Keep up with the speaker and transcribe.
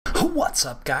What's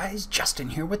up, guys? Justin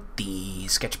here with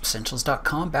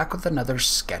TheSketchUpEssentials.com, back with another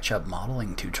SketchUp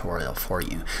modeling tutorial for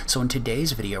you. So in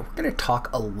today's video, we're going to talk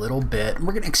a little bit,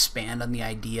 we're going to expand on the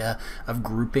idea of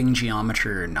grouping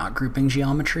geometry or not grouping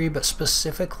geometry, but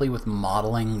specifically with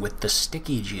modeling with the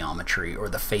sticky geometry or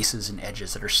the faces and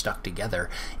edges that are stuck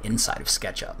together inside of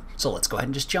SketchUp. So let's go ahead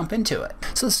and just jump into it.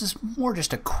 So this is more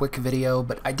just a quick video,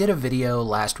 but I did a video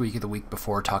last week or the week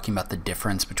before talking about the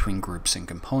difference between groups and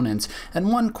components,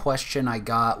 and one question I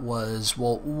got was,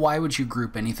 well, why would you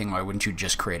group anything? Why wouldn't you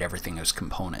just create everything as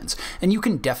components? And you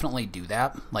can definitely do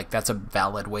that. Like, that's a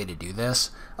valid way to do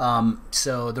this.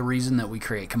 So the reason that we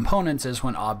create components is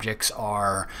when you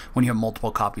have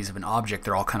multiple copies of an object,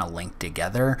 they're all kind of linked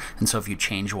together. And so if you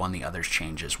change one, the others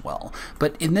change as well.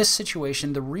 But in this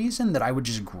situation, the reason that I would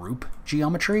just group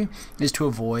geometry is to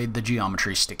avoid the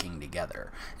geometry sticking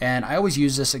together. And I always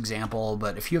use this example,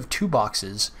 but if you have two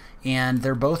boxes and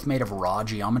they're both made of raw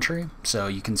geometry, so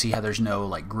you can see how there's no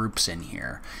like groups in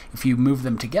here. If you move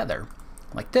them together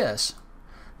like this,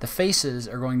 the faces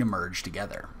are going to merge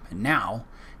together. And now,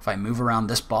 if I move around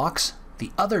this box,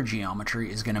 the other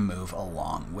geometry is going to move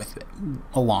along with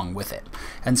it.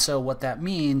 And so what that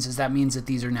means is that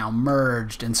these are now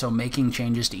merged, and so making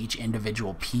changes to each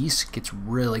individual piece gets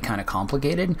really kind of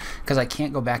complicated because I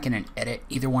can't go back in and edit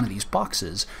either one of these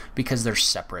boxes because they're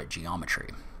separate geometry.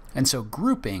 And so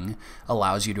grouping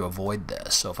allows you to avoid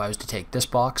this. So if I was to take this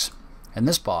box,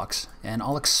 and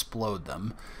I'll explode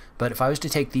them, but if I was to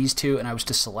take these two and I was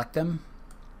to select them,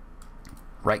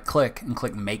 right click and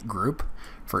click Make Group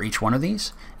for each one of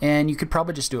these, and you could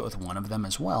probably just do it with one of them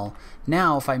as well.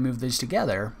 Now if I move these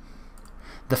together,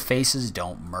 the faces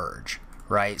don't merge.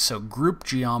 Right? So group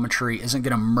geometry isn't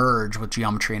going to merge with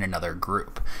geometry in another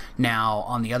group. Now,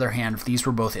 on the other hand, if these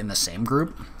were both in the same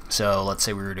group, so let's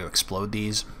say we were to explode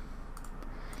these,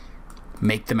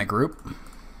 make them a group,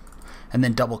 and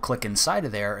then double click inside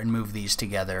of there and move these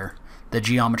together, the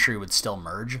geometry would still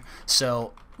merge.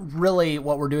 So really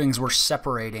what we're doing is we're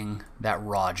separating that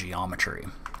raw geometry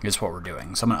is what we're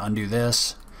doing. So I'm going to undo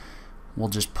this. We'll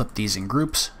just put these in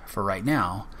groups for right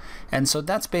now. And so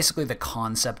that's basically the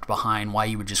concept behind why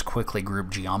you would just quickly group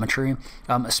geometry,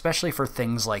 especially for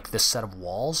things like this set of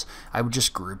walls. I would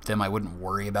just group them. I wouldn't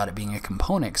worry about it being a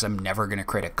component because I'm never going to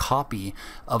create a copy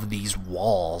of these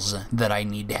walls that I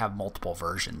need to have multiple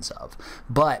versions of.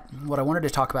 But what I wanted to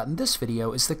talk about in this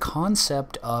video is the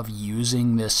concept of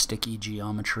using this sticky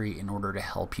geometry in order to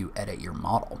help you edit your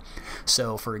model.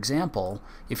 So for example,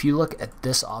 if you look at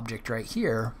this object right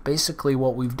here, basically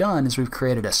what we've done is we've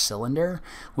created a cylinder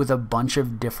with a bunch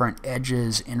of different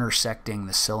edges intersecting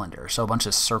the cylinder, so a bunch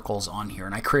of circles on here,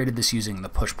 and I created this using the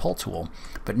push-pull tool.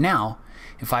 But now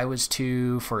if I was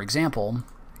to, for example,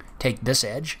 take this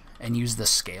edge and use the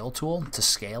scale tool to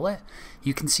scale it,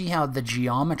 you can see how the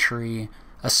geometry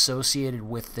associated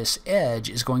with this edge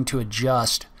is going to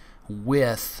adjust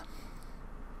with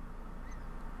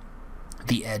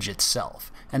the edge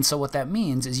itself. And so what that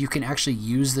means is you can actually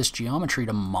use this geometry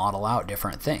to model out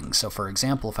different things. So for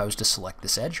example, if I was to select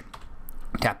this edge,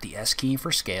 tap the S key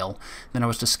for scale, then I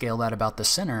was to scale that about the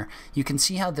center, you can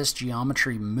see how this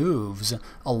geometry moves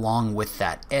along with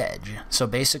that edge. So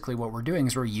basically what we're doing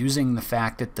is we're using the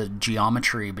fact that the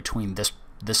geometry between this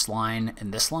line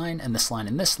and this line and this line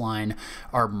and this line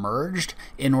are merged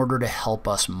in order to help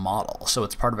us model. So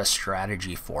it's part of a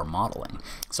strategy for modeling.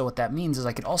 So what that means is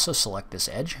I could also select this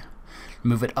edge,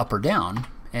 move it up or down,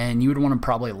 and you would want to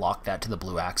probably lock that to the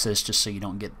blue axis just so you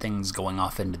don't get things going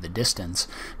off into the distance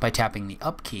by tapping the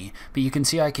up key. But you can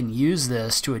see I can use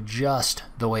this to adjust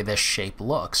the way this shape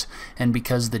looks, and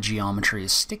because the geometry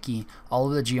is sticky, all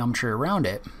of the geometry around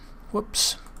it,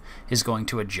 is going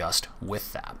to adjust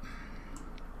with that.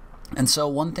 And so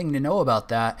one thing to know about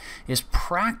that is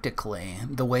practically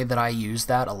the way that I use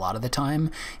that a lot of the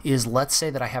time is, let's say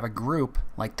that I have a group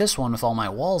like this one with all my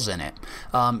walls in it.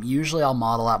 Usually I'll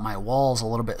model out my walls a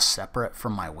little bit separate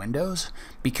from my windows,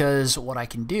 because what I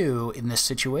can do in this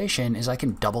situation is I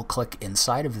can double click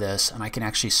inside of this and I can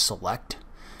actually select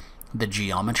the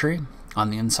geometry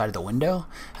on the inside of the window,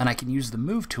 and I can use the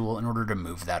move tool in order to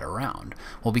move that around.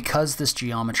 Well, because this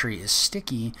geometry is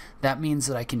sticky, that means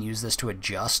that I can use this to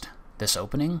adjust this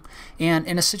opening. And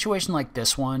in a situation like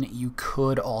this one, you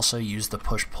could also use the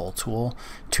push-pull tool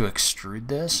to extrude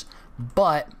this,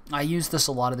 but I use this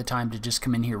a lot of the time to just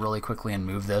come in here really quickly and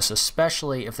move this,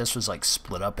 especially if this was like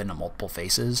split up into multiple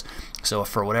faces. So if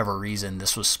for whatever reason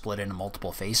this was split into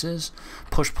multiple faces,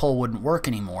 push-pull wouldn't work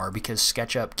anymore because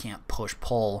SketchUp can't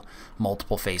push-pull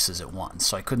multiple faces at once.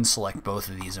 So I couldn't select both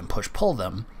of these and push-pull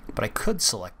them, but I could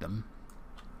select them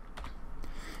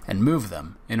and move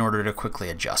them in order to quickly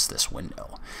adjust this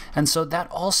window. And so that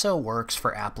also works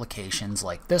for applications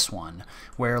like this one,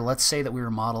 where let's say that we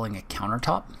were modeling a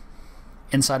countertop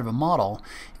inside of a model,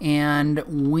 and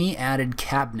we added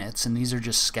cabinets, and these are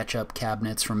just SketchUp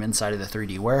cabinets from inside of the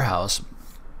 3D warehouse.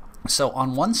 So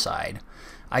on one side,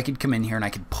 I could come in here and I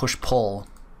could push-pull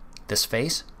this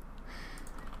face.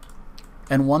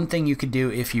 And one thing you could do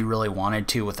if you really wanted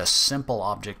to with a simple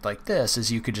object like this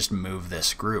is you could just move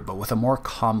this group. But with a more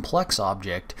complex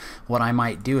object, what I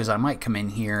might do is I might come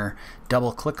in here,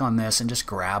 double click on this, and just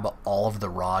grab all of the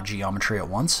raw geometry at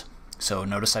once. So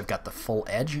notice I've got the full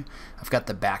edge, I've got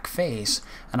the back face,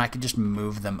 and I could just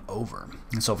move them over.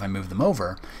 And so if I move them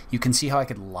over, you can see how I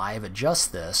could live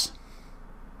adjust this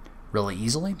really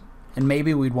easily. And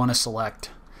maybe we'd want to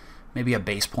select maybe a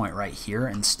base point right here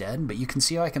instead, but you can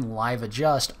see how I can live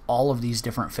adjust all of these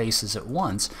different faces at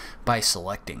once by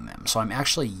selecting them. So I'm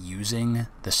actually using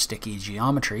the sticky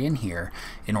geometry in here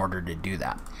in order to do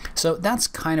that. So that's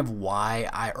kind of why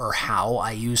how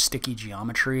I use sticky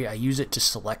geometry. I use it to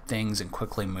select things and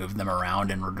quickly move them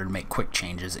around in order to make quick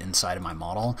changes inside of my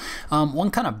model.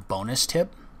 One kind of bonus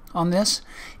tip on this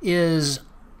is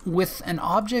with an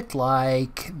object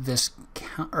like this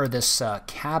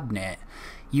cabinet,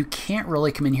 you can't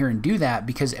really come in here and do that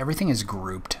because everything is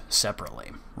grouped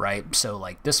separately, right? So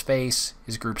like this face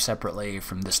is grouped separately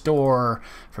from this door,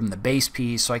 from the base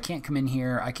piece. So I can't come in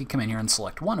here. I could come in here and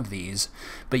select one of these,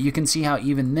 but you can see how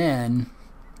even then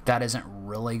that isn't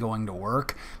really going to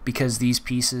work because these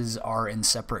pieces are in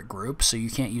separate groups, so you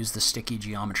can't use the sticky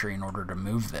geometry in order to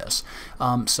move this.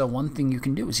 So one thing you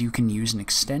can do is you can use an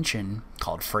extension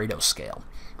called Fredo Scale.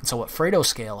 And so what Fredo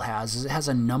Scale has is it has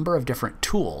a number of different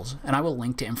tools, and I will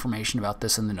link to information about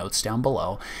this in the notes down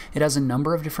below. It has a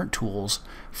number of different tools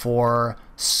for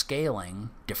scaling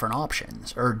different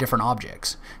options or different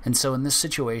objects. And so in this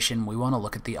situation, we want to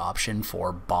look at the option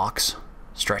for box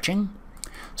stretching.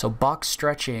 So box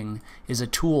stretching is a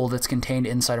tool that's contained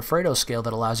inside of Fredo Scale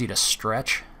that allows you to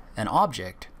stretch an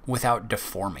object without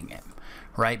deforming it,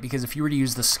 right? Because if you were to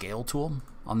use the scale tool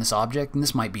on this object, and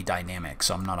this might be dynamic,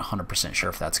 so I'm not 100% sure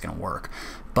if that's going to work,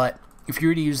 but if you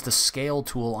were to use the scale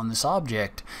tool on this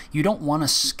object, you don't want to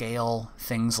scale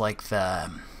things like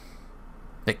the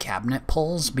cabinet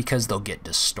pulls because they'll get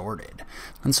distorted.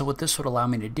 And so what this would allow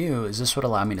me to do is this would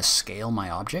allow me to scale my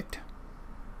object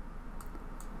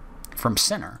from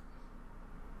center,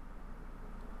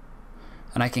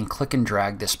 and I can click and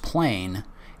drag this plane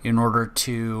in order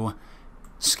to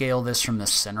scale this from the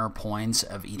center points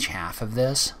of each half of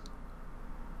this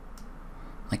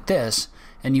like this,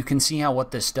 and you can see how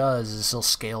what this does is it'll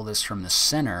scale this from the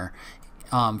center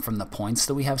from the points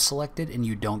that we have selected, and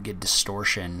you don't get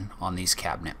distortion on these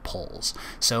cabinet pulls.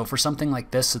 So for something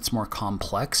like this that's more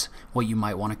complex, what you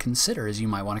might want to consider is you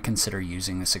might want to consider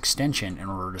using this extension in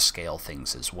order to scale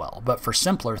things as well. But for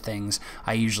simpler things,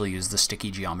 I usually use the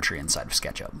sticky geometry inside of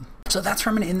SketchUp. So that's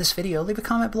where I'm going to end this video. Leave a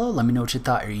comment below. Let me know what you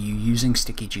thought. Are you using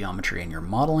sticky geometry in your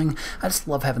modeling? I just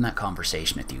love having that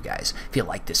conversation with you guys. If you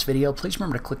like this video, please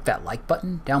remember to click that like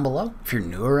button down below. If you're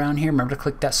new around here, remember to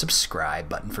click that subscribe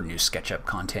button for new SketchUp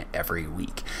content every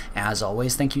week. As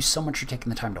always, thank you so much for taking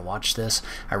the time to watch this.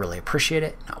 I really appreciate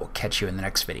it, and I will catch you in the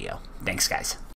next video. Thanks, guys.